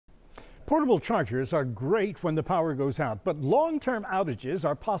Portable chargers are great when the power goes out, but long-term outages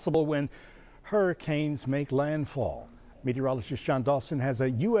are possible when hurricanes make landfall. Meteorologist John Dawson has a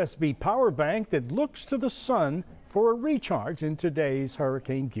USB power bank that looks to the sun for a recharge in today's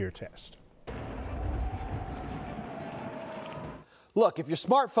hurricane gear test. Look, if your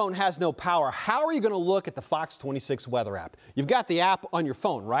smartphone has no power, how are you going to look at the Fox 26 weather app? You've got the app on your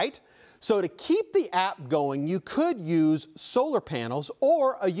phone, right? So to keep the app going, you could use solar panels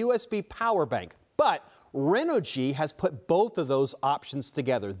or a USB power bank. But Renogy has put both of those options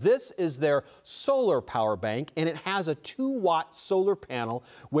together. This is their solar power bank, and it has a 2-watt solar panel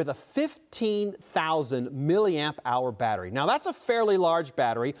with a 15,000 milliamp hour battery. Now, that's a fairly large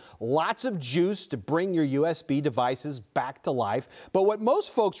battery, lots of juice to bring your USB devices back to life. But what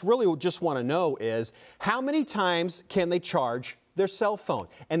most folks really just want to know is how many times can they charge their cell phone?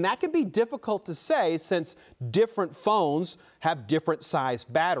 And that can be difficult to say since different phones have different size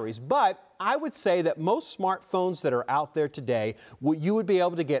batteries. But I would say that most smartphones that are out there today, you would be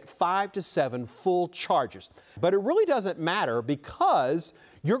able to get 5 to 7 full charges. But it really doesn't matter because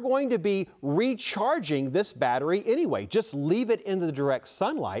you're going to be recharging this battery anyway. Just leave it in the direct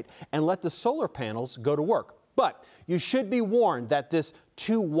sunlight and let the solar panels go to work. But you should be warned that this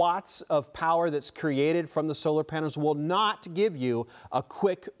 2 watts of power that's created from the solar panels will not give you a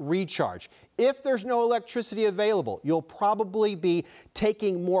quick recharge. If there's no electricity available, you'll probably be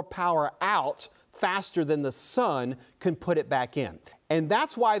taking more power out faster than the sun can put it back in. And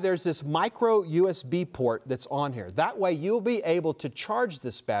that's why there's this micro USB port that's on here. That way you'll be able to charge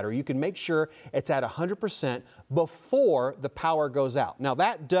this battery. You can make sure it's at 100% before the power goes out. Now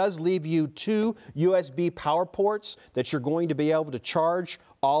that does leave you 2 USB power ports that you're going to be able to charge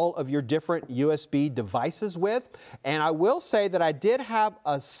all of your different USB devices with. And I will say that I did have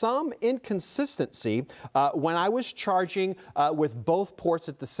some inconsistency when I was charging with both ports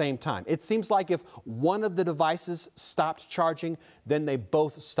at the same time. It seems like if one of the devices stopped charging, then they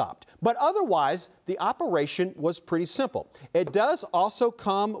both stopped. But otherwise, the operation was pretty simple. It does also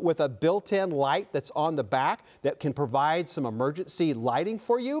come with a built-in light that's on the back that can provide some emergency lighting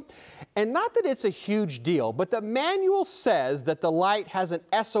for you. And not that it's a huge deal, but the manual says that the light has an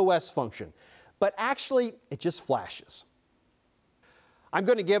SOS function, but actually it just flashes. I'm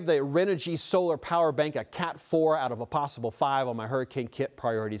going to give the Renogy Solar Power Bank a Cat 4 out of a possible 5 on my Hurricane Kit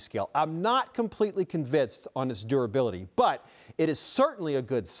priority scale. I'm not completely convinced on its durability, but it is certainly a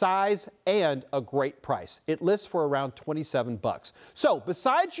good size and a great price. It lists for around 27 bucks. So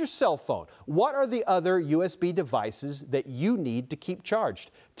besides your cell phone, what are the other USB devices that you need to keep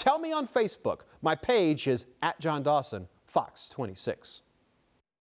charged? Tell me on Facebook. My page is @JohnDawson, Fox 26.